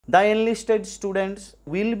The enlisted students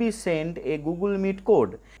will be send A Google meet code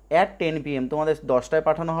at 10 PM, তোমাদের 10টায়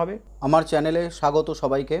পাঠানো হবে। আমার চ্যানেলে স্বাগত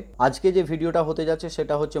সবাইকে। আজকে যে ভিডিওটা হতে যাচ্ছে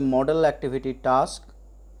সেটা হচ্ছে model activity task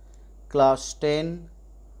class 10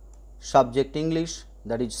 subject English,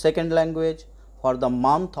 that is second language, for the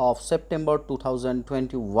month of September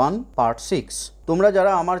 2021 part 6। তোমরা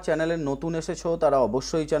যারা আমার চ্যানেলে নতুন এসেছো তারা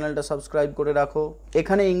অবশ্যই চ্যানেলটা সাবস্ক্রাইব করে রাখো।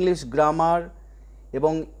 এখানে ইংলিশ গ্রামার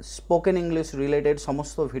এবং স্পোকেন ইংলিশ রিলেটেড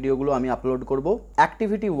সমস্ত ভিডিওগুলো আমি আপলোড করব।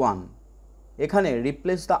 অ্যাক্টিভিটি 1, এখানে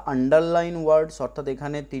রিপ্লেস দ্য আন্ডারলাইন ওয়ার্ডস, অর্থাৎ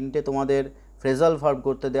এখানে 3টে তোমাদের ফ্রেজাল ভার্ব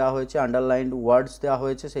করতে দেওয়া হয়েছে, আন্ডারলাইন্ড ওয়ার্ডস দেওয়া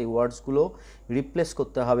হয়েছে, সেই ওয়ার্ডসগুলো রিপ্লেস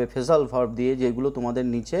করতে হবে ফ্রেজাল ভার্ব দিয়ে, যেগুলো তোমাদের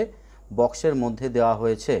নিচে বক্সের মধ্যে দেওয়া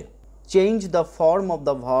হয়েছে। Change the form of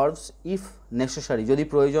the verbs if necessary, যদি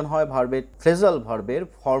প্রয়োজন হয় ভার্বের ফ্রেজাল ভার্বের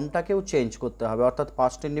ফর্মটাকেও চেঞ্জ করতে হবে, অর্থাৎ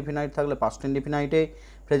পাস্ট ইনডিফিনাইট থাকলে পাস্ট ইনডিফিনাইটে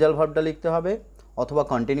ফ্রেজাল ভার্বটা লিখতে হবে, অথবা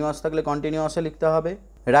কন্টিনিউয়াস থাকলে কন্টিনিউয়াসে লিখতে হবে।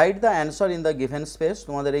 Write the answer in the given space,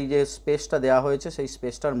 তোমাদের এই যে স্পেসটা দেওয়া হয়েছে সেই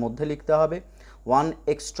স্পেসটার মধ্যে লিখতে হবে। 1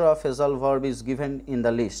 extra phrasal verb is given in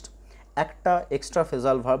the list, একটা এক্সট্রা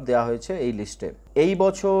ফ্রেজাল ভার্ব দেওয়া হয়েছে এই লিস্টে। এই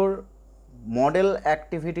বছর মডেল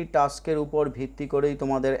অ্যাক্টিভিটি টাস্কের উপর ভিত্তি করেই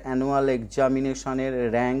তোমাদের অ্যানুয়াল এক্সামিনেশানের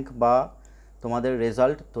র্যাঙ্ক বা তোমাদের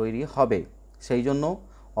রেজাল্ট তৈরি হবে। সেই জন্য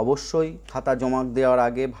অবশ্যই খাতা জমা দেওয়ার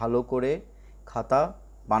আগে ভালো করে খাতা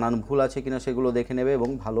বানান ভুল আছে কিনা সেগুলো দেখে নেবে এবং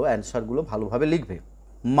ভালো অ্যান্সারগুলো ভালোভাবে লিখবে।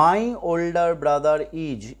 মাই older brother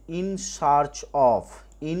is in search of,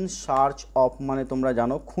 in search of মানে তোমরা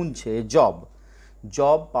জানো খুঁজছে,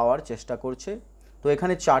 জব পাওয়ার চেষ্টা করছে। তো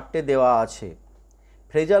এখানে 4টে দেওয়া আছে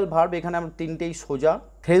ফ্রেজাল ভার্ব, এখানে আমরা 3টেই সোজা।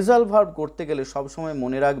 ফ্রেজাল ভার্ব করতে গেলে সবসময়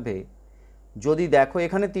মনে রাখবে, যদি দেখো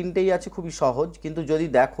এখানে 3টেই আছে খুবই সহজ, কিন্তু যদি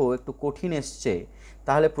দেখো একটু কঠিন এসছে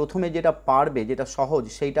তাহলে প্রথমে যেটা পারবে, যেটা সহজ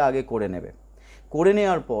সেইটা আগে করে নেবে। করে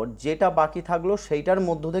নেওয়ার পর যেটা বাকি থাকলো সেইটার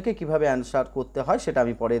মধ্য থেকে কিভাবে অ্যান্সার করতে হয় সেটা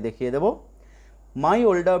আমি পরে দেখিয়ে দেব। মাই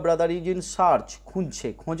older brother is in search, খুঁজছে,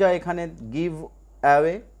 খোঁজা এখানে গিভ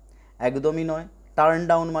অ্যাওয়ে একদমই নয়। টার্ন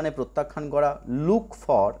ডাউন মানে প্রত্যাখ্যান করা। Look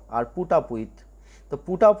for R put up with, তো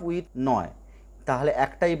পুট আপ উইথ নয়, তাহলে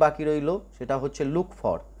একটাই বাকি রইল, সেটা হচ্ছে লুক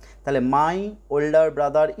ফর। তাহলে মাই older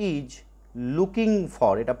brother is looking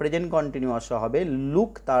for, এটা প্রেজেন্ট কন্টিনিউয়াস হবে,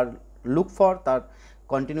 লুক ফর তার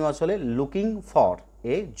কন্টিনিউয়াস হলে looking for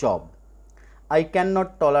a job. I can not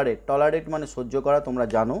tolerate মানে সহ্য করা, তোমরা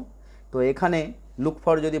জানো। তো এখানে লুক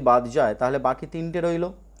ফর যদি বাদ যায় তাহলে বাকি 3টে রইল।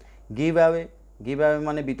 গিভ অ্যাওয়ে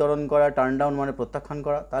মানে বিতরণ করা, টার্ন ডাউন মানে প্রত্যাখ্যান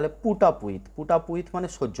করা, তাহলে পুট আপ উইথ মানে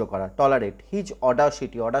সহ্য করা। টলারেট হিজ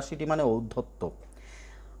অডাসিটি মানে ঔদ্ধত্য।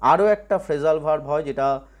 আরও একটা ফ্রেজাল ভার্ব হয় যেটা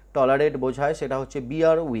টলারেট বোঝায়, সেটা হচ্ছে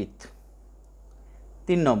বিয়ার with.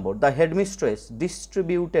 3 number, the headmistress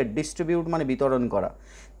distribute মানে বিতরণ করা।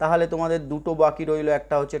 তাহলে তোমাদের 2টো বাকি রইল,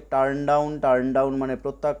 একটা হচ্ছে টার্ন ডাউন মানে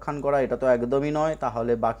প্রত্যাখ্যান করা, এটা তো একদমই নয়,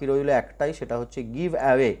 তাহলে বাকি রইল একটাই, সেটা হচ্ছে গিভ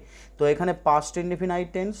অ্যাওয়ে। তো এখানে পাস্ট ইনডিফিনাইট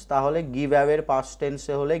টেন্স, তাহলে গিভ অ্যাওয়ের পাস্ট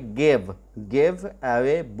টেন্সে হলে gave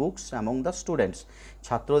away books among the students,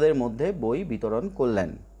 ছাত্রদের মধ্যে বই বিতরণ করলেন।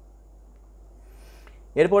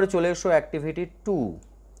 এরপরে চলে এসো activity 2,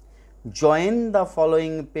 join the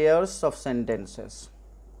following pairs of sentences.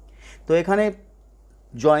 তো এখানে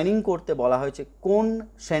জয়নিং করতে বলা হয়েছে, কোন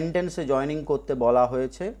সেন্টেন্সে জয়নিং করতে বলা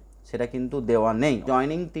হয়েছে সেটা কিন্তু দেওয়া নেই।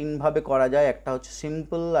 জয়নিং 3ভাবে করা যায়, একটা হচ্ছে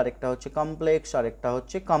সিম্পল, আর একটা হচ্ছে কমপ্লেক্স, আর একটা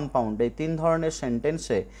হচ্ছে কম্পাউন্ড। এই 3 ধরনের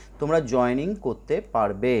সেন্টেন্সে তোমরা জয়নিং করতে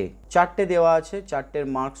পারবে। 4টে দেওয়া আছে, 4টের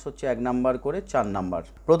মার্কস হচ্ছে 1 নাম্বার করে 4 নাম্বার।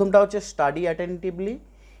 প্রথমটা হচ্ছে study attentively,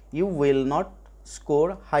 you will not score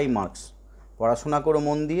high marks, পড়াশোনা করো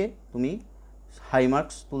মন দিয়ে, তুমি হাই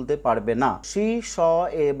মার্কস তুলতে পারবে না। শি স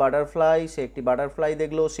এ বাটারফ্লাই, সে একটি বাটারফ্লাই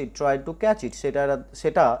দেখলো। শি ট্রাই টু ক্যাচ ইট,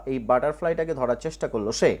 সেটা এই বাটারফ্লাইটাকে ধরার চেষ্টা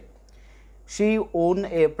করলো সে। শি ওন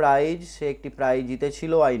এ প্রাইজ, সে একটি প্রাইজ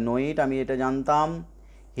জিতেছিল। আই নো ইট, আমি এটা জানতাম।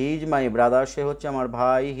 হি ইজ মাই ব্রাদার, সে হচ্ছে আমার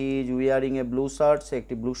ভাই। He is wearing A blue shirt, সে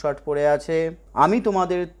একটি ব্লু শার্ট পরে আছে। আমি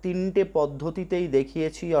তোমাদের 3টে পদ্ধতিতেই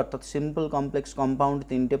দেখিয়েছি, অর্থাৎ সিম্পল, কমপ্লেক্স, কম্পাউন্ড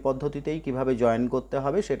 3টে পদ্ধতিতেই কিভাবে জয়েন করতে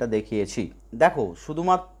হবে সেটা দেখিয়েছি। দেখো,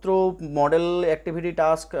 শুধুমাত্র মডেল অ্যাক্টিভিটি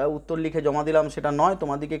টাস্ক উত্তর লিখে জমা দিলাম সেটা নয়,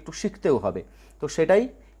 তোমাদেরকে একটু শিখতেও হবে। তো সেটাই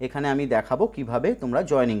এখানে আমি দেখাবো কিভাবে তোমরা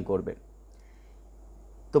জয়েনিং করবে।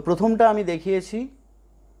 তো প্রথমটা আমি দেখিয়েছি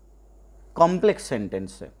কমপ্লেক্স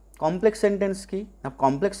সেন্টেন্সে। কমপ্লেক্স সেন্টেন্স কি না,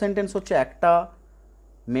 কমপ্লেক্স সেন্টেন্স হচ্ছে একটা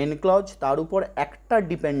মেন ক্লজ, তার উপর একটা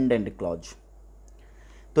ডিপেন্ডেন্ট ক্লজ।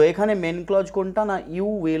 তো এখানে মেন ক্লজ কোনটা না, you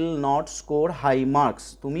will not score high marks,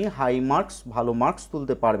 তুমি হাই মার্কস ভালো মার্কস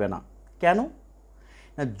তুলতে পারবে না। কেন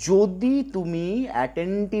না, যদি তুমি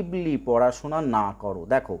অ্যাটেন্টিভলি পড়াশোনা না করো।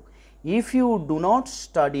 দেখো, if you do not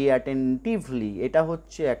study attentively, এটা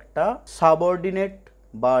হচ্ছে একটা সাবঅর্ডিনেট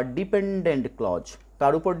বা ডিপেন্ডেন্ট ক্লজ।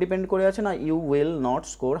 কার উপর ডিপেন্ড করে আছে না, you will not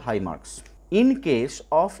score high marks. In case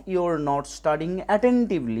of your not studying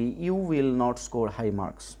attentively you will not score high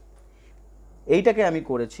marks. এইটাকে আমি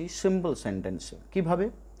করেছি সিম্পল সেন্টেন্সে। কিভাবে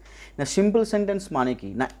না, সিম্পল সেন্টেন্স মানে কি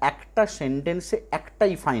না, একটা সেন্টেন্সে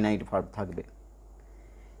একটাই ফাইনাইট ভার্ব থাকবে।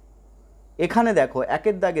 এখানে দেখো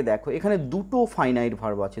একের দাগে দেখো, এখানে দুটো ফাইনাইট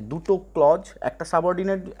ভার্ব আছে, দুটো ক্লজ, একটা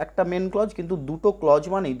সাবঅর্ডিনেট একটা মেন ক্লজ, কিন্তু দুটো ক্লজ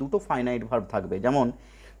মানেই দুটো ফাইনাইট ভার্ব থাকবে। যেমন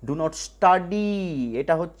ডু নট স্টাডি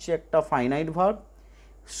এটা হচ্ছে একটা ফাইনাইট ভার্ব,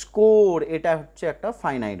 স্কোর এটা হচ্ছে একটা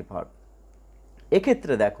ফাইনাইট ভার্ব।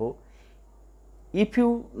 এক্ষেত্রে দেখো ইফ ইউ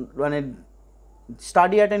মানে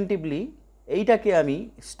স্টাডি অ্যাটেন্টিভলি, এইটাকে আমি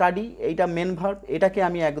স্টাডি, এইটা মেন ভার্ব, এটাকে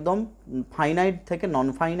আমি একদম ফাইনাইট থেকে নন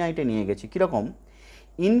ফাইনাইটে নিয়ে গেছি। কীরকম,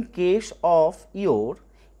 in case of your,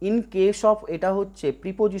 in case of এটা হচ্ছে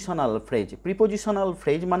প্রিপোজিশনাল ফ্রেজ। প্রিপোজিশনাল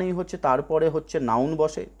ফ্রেজ মানেই হচ্ছে তারপরে হচ্ছে নাউন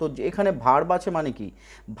বসে। তো এখানে ভার্ব আছে মানে কি,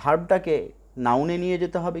 ভার্বটাকে নাউনে নিয়ে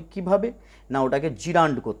যেতে হবে। কিভাবে না, ওটাকে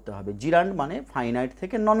জিরান্ড করতে হবে। জিরান্ড মানে ফাইনাইট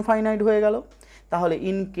থেকে নন ফাইনাইট হয়ে গেল। তাহলে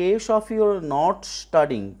in case of your not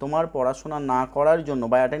studying, তোমার পড়াশোনা না করার জন্য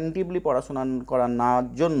বা অ্যাটেন্টিভলি পড়াশোনা করা না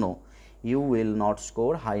জন্য, you will not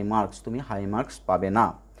score high marks, তুমি হাই মার্কস পাবে না।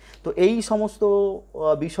 তো এই সমস্ত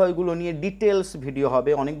বিষয়গুলো নিয়ে ডিটেলস ভিডিও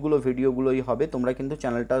হবে, অনেকগুলো ভিডিওগুলোই হবে, তোমরা কিন্তু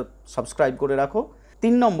চ্যানেলটা সাবস্ক্রাইব করে রাখো।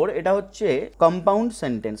 3 নম্বর, এটা হচ্ছে কম্পাউন্ড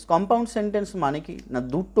সেন্টেন্স। কম্পাউন্ড সেন্টেন্স মানে কি না,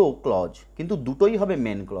 দুটো ক্লজ, কিন্তু দুটোই হবে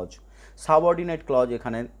মেন ক্লজ। সাবঅর্ডিনেট ক্লজ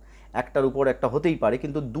এখানে একটার উপর একটা হতেই পারে,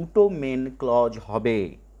 কিন্তু দুটো মেন ক্লজ হবে।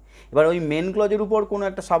 এবার ওই মেন ক্লজের উপর কোনো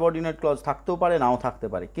একটা সাবঅর্ডিনেট ক্লজ থাকতেও পারে, নাও থাকতে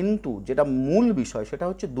পারে, কিন্তু যেটা মূল বিষয় সেটা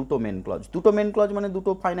হচ্ছে দুটো মেন ক্লজ। দুটো মেন ক্লজ মানে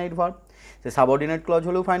দুটো ফাইনাইট ভার্ব। সে সাবঅর্ডিনেট ক্লজ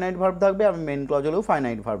হলেও ফাইনাইট ভার্ব থাকবে, আর মেন ক্লজ হলেও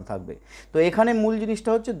ফাইনাইট ভার্ব থাকবে। তো এখানে মূল জিনিসটা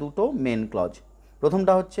হচ্ছে দুটো মেন ক্লজ।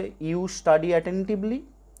 প্রথমটা হচ্ছে ইউ স্টাডি অ্যাটেন্টিভলি,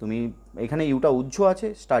 তুমি এখানে ইউটা উজ্জ্ব আছে,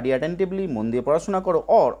 স্টাডি অ্যাটেন্টিভলি মন দিয়ে পড়াশোনা করো,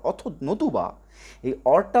 নতুবা এই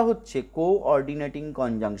অরটা হচ্ছে কোঅর্ডিনেটিং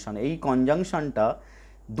কনজাংশন। এই কনজাংশনটা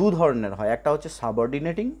দু ধরনের হয়, একটা হচ্ছে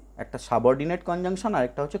সাবঅর্ডিনেটিং, একটা সাবঅর্ডিনেট কনজাংশন, আর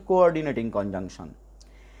একটা হচ্ছে কোঅর্ডিনেটিং কনজাংশন।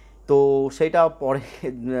 তো সেইটা পরে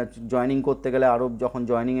জয়েনিং করতে গেলে আরও যখন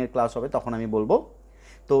জয়েনিংয়ের ক্লাস হবে তখন আমি বলবো।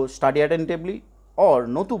 তো স্টাডি অ্যাটেন্টিভলি অর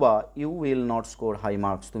নতুবা you will not score high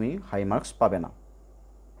marks, তুমি হাই মার্কস পাবে না।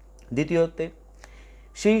 দ্বিতীয়তে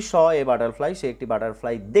সি স এ বাটারফ্লাই, সে একটি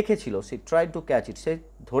বাটারফ্লাই দেখেছিল। সি ট্রাই টু ক্যাচ ইট, সে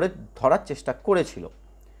ধরার চেষ্টা করেছিল।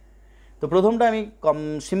 তো প্রথমটা আমি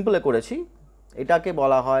সিম্পলে করেছি, এটাকে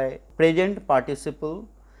বলা হয় প্রেজেন্ট পার্টিসিপল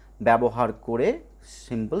ব্যবহার করে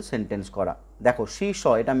সিম্পল সেন্টেন্স করা। দেখো সি স,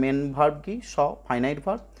 এটা মেন ভার্ব কি, স ফাইনাইট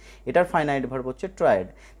ভার্ব, এটার ফাইনাইট ভার্ব হচ্ছে ট্রায়েড।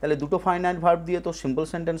 তাহলে দুটো ফাইনাইট ভার্ব দিয়ে তো সিম্পল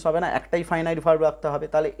সেন্টেন্স হবে না, একটাই ফাইনাইট ভার্ব রাখতে হবে।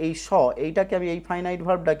 তাহলে এই স, এইটাকে আমি, এই ফাইনাইট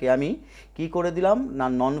ভার্বটাকে আমি কি করে দিলাম না,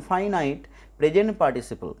 non finite present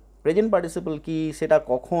participle. Present participle কি, সেটা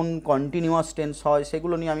কখন কন্টিনিউয়াস টেন্স হয়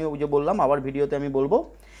সেগুলো নিয়ে আমি ওই যে বললাম, আবার ভিডিওতে আমি বলবো।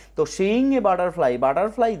 তো সিইং এ বাটারফ্লাই,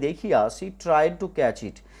 বাটারফ্লাই দেখিয়া সি ট্রাইড টু ক্যাচ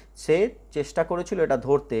ইট, সে চেষ্টা করেছিল এটা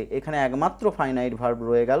ধরতে। এখানে একমাত্র ফাইনাইট ভার্ব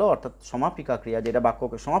রয়ে গেল, অর্থাৎ সমাপিকা ক্রিয়া যেটা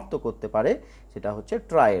বাক্যকে সমাপ্ত করতে পারে, সেটা হচ্ছে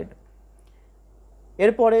ট্রায়েড।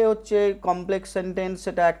 এরপরে হচ্ছে কমপ্লেক্স সেন্টেন্স,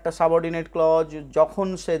 সেটা একটা সাবঅর্ডিনেট ক্লজ। যখন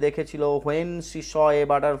সে দেখেছিল, when she saw A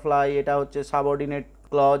butterfly, এটা হচ্ছে সাবঅর্ডিনেট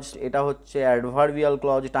ক্লজ, এটা হচ্ছে অ্যাডভার্বিয়াল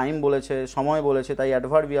ক্লজ। টাইম বলেছে, সময় বলেছে, তাই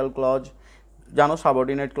অ্যাডভার্বিয়াল ক্লজ। জানো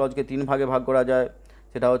সাবঅর্ডিনেট ক্লজকে 3 ভাগে ভাগ করা যায়,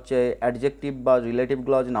 সেটা হচ্ছে অ্যাডজেক্টিভ বা রিলেটিভ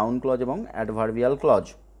ক্লজ, নাউন ক্লজ এবং adverbial clause.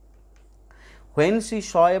 When she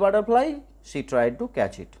saw A butterfly C tried to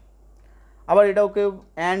catch ইট। আবার এটাও কেউ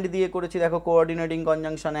অ্যান্ড দিয়ে করেছি, দেখো কোঅর্ডিনেটিং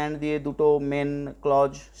কনজাংশন অ্যান্ড দিয়ে, দুটো main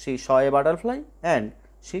clause, C saw A butterfly and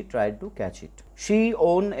C tried to catch it. C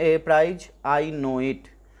on a prize, I know it.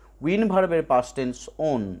 Win ভার্বের past tense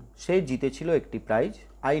on, সে জিতেছিল একটি প্রাইজ,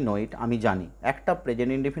 আই নো ইট আমি জানি। একটা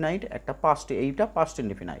প্রেজেন্ট ইনডিফিনাইট, একটা past, এইটা পাস্ট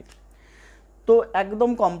ইনডিফিনাইট। তো একদম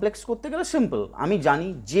কমপ্লেক্স করতে গেলে সিম্পল, আমি জানি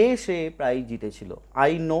যে সে প্রাইজ জিতেছিল।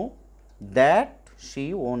 I know that she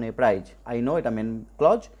on a prize, I know এটা main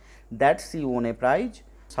clause, that she on a prize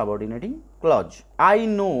subordinating clause. I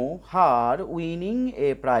know her winning a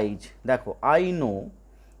prize, দেখো আই নো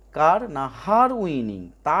কার না, হার উইনিং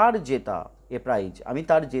তার জেতা, এ প্রাইজ আমি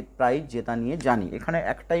তার প্রাইজ জেতা নিয়ে জানি। এখানে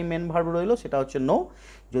একটাই মেন ভার্ব রইল, সেটা হচ্ছে নো,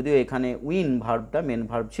 যদিও এখানে উইন ভার্বটা মেন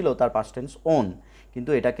ভার্ব ছিল, তার পাস্ট টেন্স ওন,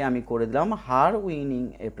 কিন্তু এটাকে আমি করে দিলাম হার winning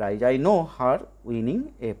a prize. I know her winning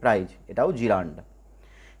a prize, এটাও জিরান্ড।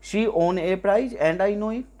 She on a prize and I know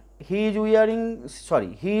it.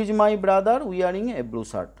 He is my brother wearing A blue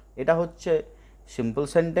shirt, এটা হচ্ছে simple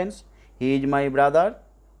sentence. He is my brother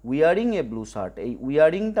wearing A blue shirt, এই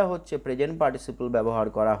উইয়ারিংটা হচ্ছে present participle ব্যবহার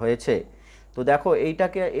করা হয়েছে। তো দেখো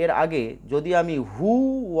এইটাকে এর আগে যদি আমি হু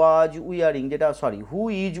ওয়াজ উইয়ারিং, যেটা হু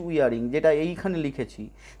ইজ উইয়ারিং যেটা এইখানে লিখেছি,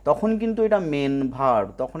 তখন কিন্তু এটা মেন ভার্ব,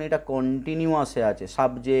 তখন এটা কন্টিনিউয়াসে আছে,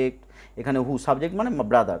 সাবজেক্ট এখানে হু, সাবজেক্ট মানে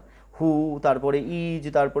ব্রাদার, হু তারপরে ইজ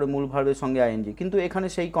তারপরে মূল ভার্বের সঙ্গে আইএনজি, কিন্তু এখানে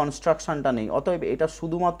সেই কনস্ট্রাকশনটা নেই, অতএব এটা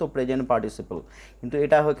শুধুমাত্র প্রেজেন্ট পার্টিসিপল, কিন্তু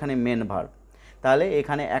এটা এখানে মেন ভার্ব। তাহলে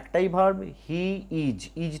এখানে একটাই ভার্ব হি ইজ,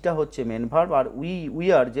 ইজটা হচ্ছে মেন ভার্ব, আর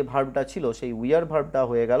উইয়ার যে ভার্বটা ছিল সেই উইয়ার ভার্বটা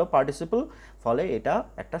হয়ে গেল পার্টিসিপল, ফলে এটা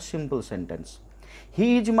একটা simple sentence. He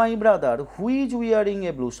is my brother who is wearing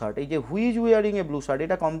A blue shirt, এই যে who is wearing A blue shirt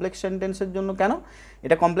এটা কমপ্লেক্স সেন্টেন্সের জন্য কেন,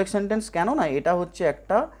 এটা কমপ্লেক্স সেন্টেন্স কেন না, এটা হচ্ছে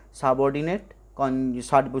একটা subordinate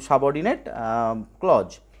clause.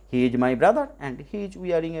 He is my brother and he is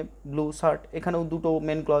wearing A blue shirt, এখানেও দুটো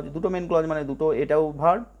মেন ক্লজ মানে দুটো, এটাও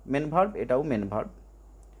ভার্ব মেন ভার্ব, এটাও মেন ভার্ব।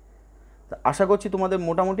 আশা করছি তোমাদের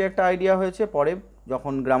মোটামুটি একটা আইডিয়া হয়েছে, পরে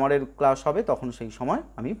যখন গ্রামারের ক্লাস হবে তখন সেই সময়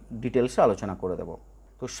আমি ডিটেলসে আলোচনা করে দেবো।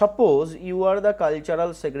 তো suppose you are the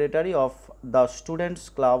cultural secretary of the students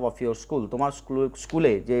club of your school, তোমার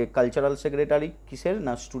স্কুলে যে কালচারাল সেক্রেটারি কিসের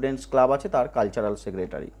না স্টুডেন্টস ক্লাব আছে তার cultural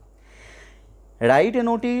secretary. Write a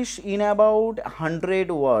notice in about 100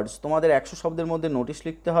 ওয়ার্ডস, তোমাদের 100 শব্দের মধ্যে নোটিশ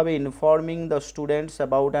লিখতে হবে, informing the students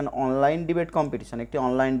about an online debate competition, একটি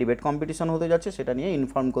অনলাইন ডিবেট কম্পিটিশন হতে যাচ্ছে সেটা নিয়ে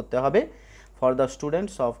ইনফর্ম করতে হবে, for the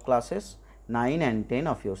students of classes 9 and 10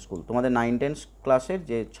 of your school, তোমাদের 9-10 ক্লাসের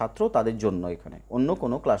যে ছাত্র তাদের জন্য, এখানে অন্য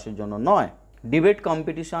কোনো ক্লাসের জন্য নয়। ডিবেট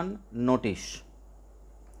কম্পিটিশন নোটিশ,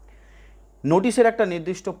 নোটিশের একটা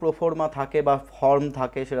নির্দিষ্ট প্রোফর্মা থাকে বা ফর্ম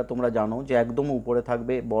থাকে, সেটা তোমরা জানো যে একদম উপরে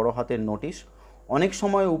থাকবে বড় হাতের নোটিশ, অনেক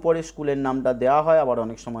সময় উপরে স্কুলের নামটা দেওয়া হয়, আবার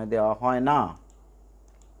অনেক সময় দেওয়া হয় না।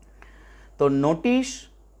 তো নোটিশ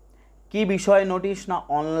কি বিষয়ে নোটিশ না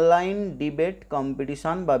অনলাইন ডিবেট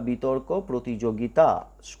কম্পিটিশান বা বিতর্ক প্রতিযোগিতা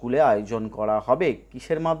স্কুলে আয়োজন করা হবে,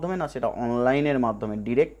 কিসের মাধ্যমে না সেটা অনলাইনের মাধ্যমে,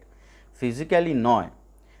 ডিরেক্ট ফিজিক্যালি নয়।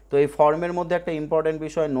 তো এই ফর্মের মধ্যে একটা ইম্পর্টেন্ট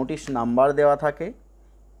বিষয় নোটিশ নাম্বার দেওয়া থাকে,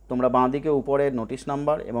 তোমরা বাঁ দিকে উপরে নোটিশ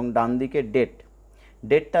নাম্বার এবং ডান দিকে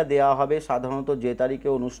ডেটটা দেওয়া হবে সাধারণত যে তারিখে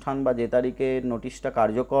অনুষ্ঠান বা যে তারিখে নোটিশটা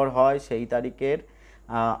কার্যকর হয় সেই তারিখের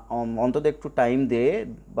অন্তত একটু টাইম দিয়ে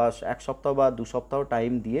বা 1 সপ্তাহ বা 2 সপ্তাহ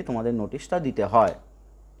টাইম দিয়ে তোমাদের নোটিশটা দিতে হয়।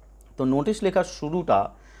 তো নোটিশ লেখার শুরুটা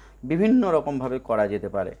বিভিন্ন রকমভাবে করা যেতে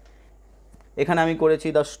পারে, এখানে আমি করেছি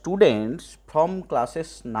the students from classes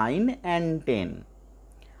 9 and 10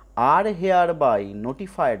 R here by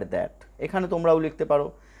notified that, এখানে তোমরাও লিখতে পারো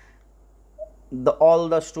all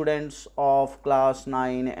the students of class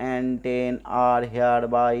 9 and 10 are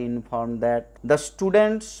hereby informed that the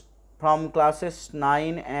students from classes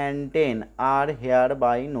 9 and 10 are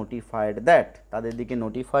hereby notified that, তাদের দিকে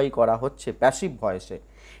নোটিফাই করা হচ্ছে প্যাসিভ ভয়েসে,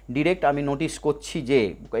 ডিরেক্ট আমি notice করছি যে,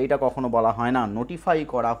 এটা কখনো বলা হয় না, নোটিফাই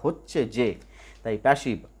করা হচ্ছে যে, তাই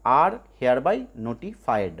passive, R hereby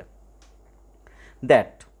notified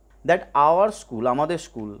that our school আমাদের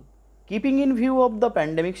school keeping in view of the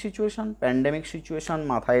pandemic situation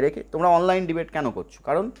মাথায় রেখে, তোমরা অনলাইন ডিবেট কেন করছো,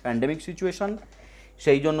 কারণ প্যান্ডেমিক সিচুয়েশান,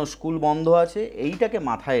 সেই জন্য স্কুল বন্ধ আছে, এইটাকে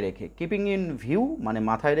মাথায় রেখে, কিপিং ইন ভিউ মানে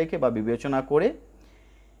মাথায় রেখে বা বিবেচনা করে,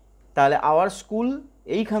 তাহলে আওয়ার স্কুল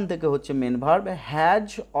এইখান থেকে হচ্ছে মেন ভার্ব, হ্যাজ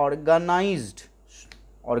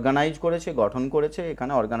অর্গানাইজ করেছে, গঠন করেছে,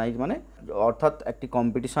 এখানে অর্গানাইজ মানে অর্থাৎ একটি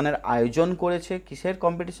কম্পিটিশনের আয়োজন করেছে, কিসের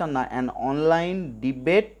কম্পিটিশান না অ্যান অনলাইন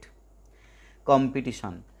ডিবেট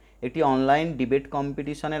কম্পিটিশান, একটি অনলাইন ডিবেট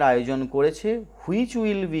কম্পিটিশানের আয়োজন করেছে, হুইচ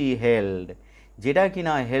উইল বি হেল্ড, যেটা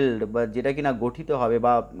কিনা হেল্ড বা যেটা কিনা গঠিত হবে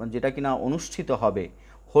বা যেটা কিনা অনুষ্ঠিত হবে,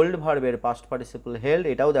 হোল্ড ভার্বের পাস্ট পার্টিসিপল হেল্ড,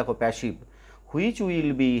 এটাও দেখো passive, which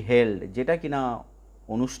will be held যেটা কিনা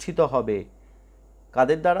অনুষ্ঠিত হবে,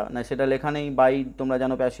 কাদের দ্বারা না সেটা লেখা নেই, বাই, তোমরা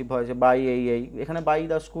জানো প্যাসিভ হয়েছে বাই, এখানে বাই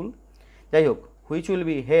দ্য স্কুল, যাই হোক, which will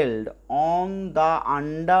be held on the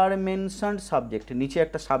under mentioned subject, নিচে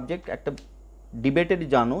একটা সাবজেক্ট, একটা ডিবেটের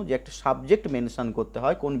জানো যে একটা সাবজেক্ট মেনশন করতে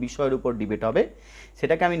হয়, কোন বিষয়ের উপর ডিবেট হবে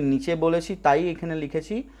সেটাকে আমি নিচে বলেছি, তাই এখানে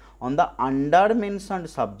লিখেছি on the under mentioned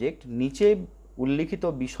subject, নিচে উল্লিখিত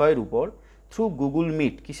বিষয়ের উপর, থ্রু গুগল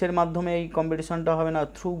মিট, কিসের মাধ্যমে এই কম্পিটিশনটা হবে না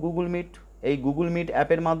থ্রু গুগল মিট, এই গুগল মিট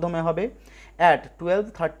অ্যাপের মাধ্যমে হবে, অ্যাট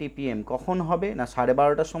 12:30 PM, কখন হবে না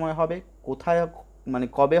 12:30টার সময় হবে, কোথায় মানে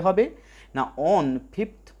কবে হবে না অন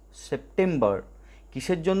 5th সেপ্টেম্বর,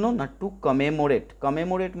 কিসের জন্য না টু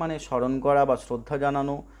কমেমোরেট মানে স্মরণ করা বা শ্রদ্ধা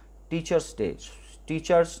জানানো,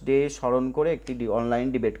 টিচার্স ডে স্মরণ করে একটি অনলাইন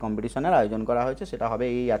ডিবেট কম্পিটিশনের আয়োজন করা হয়েছে, সেটা হবে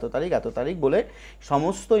এই এত তারিখ বলে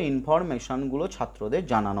সমস্ত ইনফরমেশনগুলো ছাত্রদের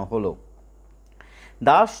জানানো হলো।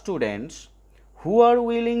 The students who R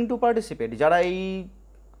willing to participate, যারা এই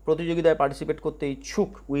প্রতিযোগিতায় পার্টিসিপেট করতে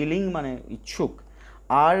ইচ্ছুক, উইলিং মানে ইচ্ছুক,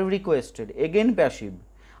 are requested, again passive,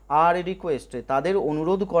 R request, তাদের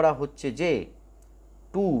অনুরোধ করা হচ্ছে যে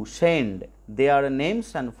to send their names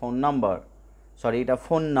and phone number, sorry এটা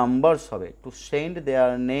ফোন নাম্বারস হবে, to send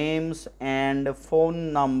their names and phone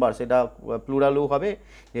numbers, এটা প্লুরালও হবে,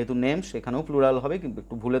 যেহেতু নেমস এখানেও প্লুরাল হবে, কিন্তু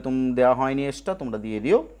একটু ভুলে দেওয়া হয়নি এক্সট্রা, তোমরা দিয়ে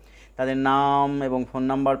দিও। তাদের নাম এবং ফোন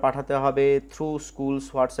নাম্বার পাঠাতে হবে থ্রু স্কুলস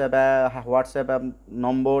হোয়াটসঅ্যাপ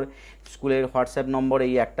নম্বর, স্কুলের হোয়াটসঅ্যাপ নম্বর,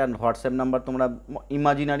 এই একটা হোয়াটসঅ্যাপ নাম্বার তোমরা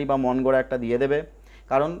ইমাজিনারি বা মন গড়া একটা দিয়ে দেবে,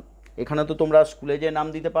 কারণ এখানে তো তোমরা স্কুলে যে নাম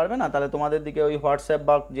দিতে পারবে না, তাহলে তোমাদের দিকে ওই হোয়াটসঅ্যাপ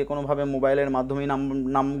বা যে কোনোভাবে মোবাইলের মাধ্যমে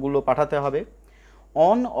নামগুলো পাঠাতে হবে।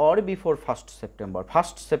 On or before 1 September,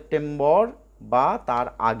 1 September বা তার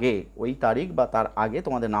আগে, ওই তারিখ বা তার আগে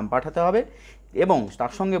তোমাদের নাম পাঠাতে হবে, এবং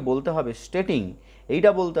তার সঙ্গে বলতে হবে স্টেটিং,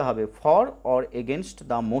 এইটা বলতে হবে for or against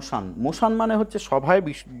the motion. Motion মানে হচ্ছে সভায়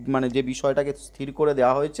মানে যে বিষয়টাকে স্থির করে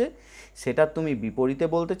দেওয়া হয়েছে সেটা তুমি বিপরীতে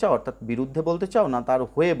বলতে চাও, অর্থাৎ বিরুদ্ধে বলতে চাও, না তার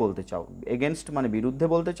হয়ে বলতে চাও। এগেনস্ট মানে বিরুদ্ধে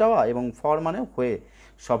বলতে চাওয়া, এবং ফর মানে হয়ে,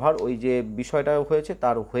 সভার ওই যে বিষয়টা হয়েছে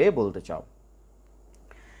তার হয়ে বলতে চাও।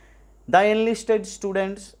 দ্য এনলিস্টেড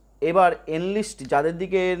স্টুডেন্টস, এবার এনলিস্ট যাদের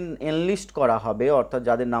দিকে এনলিস্ট করা হবে, অর্থাৎ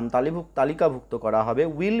যাদের নাম তালিকাভুক্ত করা হবে,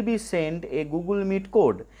 will be send A Google meet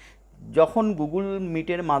code. যখন গুগল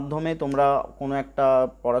মিটের মাধ্যমে তোমরা কোনো একটা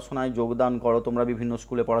পড়াশোনায় যোগদান করো, তোমরা বিভিন্ন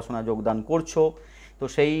স্কুলে পড়াশোনায় যোগদান করছো, তো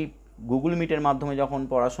সেই গুগল মিটের মাধ্যমে যখন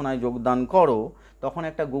পড়াশোনায় যোগদান করো তখন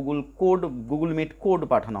একটা গুগল মিট কোড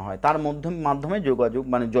পাঠানো হয়, তার মাধ্যমে যোগাযোগ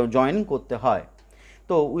মানে জয়েন করতে হয়।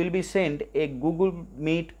 তো will be send A Google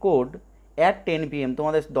meet code at 10 PM,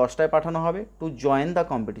 তোমাদের 10টায় পাঠানো হবে, টু জয়েন দ্য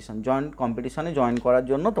কম্পিটিশান, কম্পিটিশানে জয়েন করার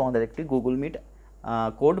জন্য তোমাদের একটি গুগল মিট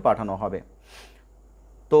কোড পাঠানো হবে।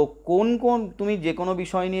 তো কোন তুমি যে কোনো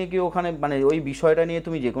বিষয় নিয়ে কি ওখানে মানে ওই বিষয়টা নিয়ে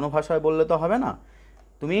তুমি যে কোনো ভাষায় বললে তো হবে না,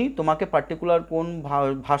 তোমাকে পার্টিকুলার কোন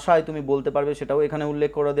ভাষায় তুমি বলতে পারবে সেটাও এখানে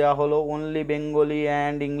উল্লেখ করে দেওয়া হলো। Only Bengali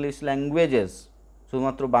and English languages,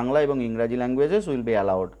 শুধুমাত্র বাংলা এবং ইংরাজি ল্যাঙ্গুয়েজেস উইল বি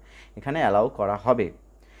অ্যালাউড, এখানে অ্যালাউ করা হবে।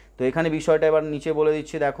 তো এখানে বিষয়টা এবার নিচে বলে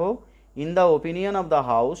দিচ্ছি, দেখো, in the opinion of the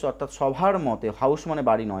house, অর্থাৎ সভার মতে, হাউস মানে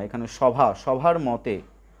বাড়ি নয়, এখানে সভার মতে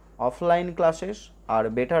অফলাইন ক্লাসেস আর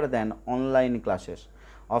better than online classes,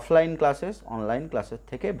 offline classes online ক্লাসের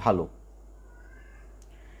থেকে ভালো।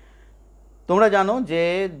 তোমরা জানো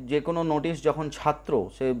যে কোনো নোটিশ যখন ছাত্র,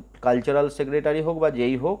 সে কালচারাল সেক্রেটারি হোক বা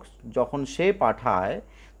যেই হোক, যখন সে পাঠায়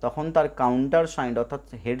তখন তার কাউন্টার সাইন্ড, অর্থাৎ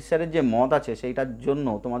হেড স্যারের যে মত আছে সেইটার জন্য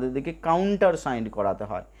তোমাদের দিকে কাউন্টার সাইন্ড করাতে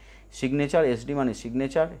হয়। সিগনেচার, এসডি মানে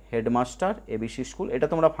সিগনেচার, হেডমাস্টার, এবিসি স্কুল, এটা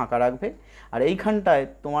তোমরা ফাঁকা রাখবে, আর এইখানটায়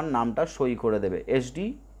তোমার নামটা সই করে দেবে। এসডি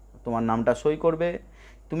তোমার নামটা সই করবে,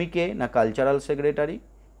 তুমি কে না কালচারাল সেক্রেটারি,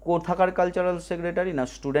 কোথাকার কালচারাল সেক্রেটারি না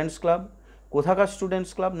স্টুডেন্টস ক্লাব, কোথাকার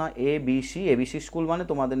স্টুডেন্টস ক্লাব না এবিসি স্কুল, মানে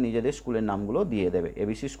তোমাদের নিজেদের স্কুলের নামগুলো দিয়ে দেবে।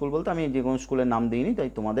 এবিসি স্কুল বলতে আমি যে কোনো স্কুলের নাম দিইনি, তাই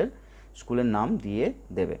তোমাদের স্কুলের নাম দিয়ে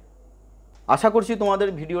দেবে। আশা করছি তোমাদের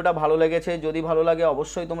ভিডিওটা ভালো লেগেছে, যদি ভালো লাগে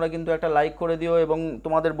অবশ্যই তোমরা কিন্তু একটা লাইক করে দিও এবং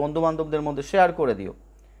তোমাদের বন্ধুবান্ধবদের মধ্যে শেয়ার করে দিও।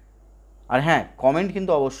 আর হ্যাঁ, কমেন্ট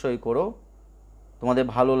কিন্তু অবশ্যই করো, তোমাদের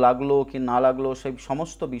ভালো লাগলো কি না লাগলো সেই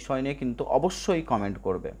সমস্ত বিষয় নিয়ে কিন্তু অবশ্যই কমেন্ট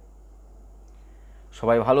করবে।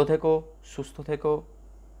 সবাই ভালো থেকো, সুস্থ থেকো,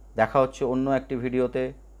 দেখা হচ্ছে অন্য একটি ভিডিওতে।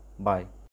 বাই।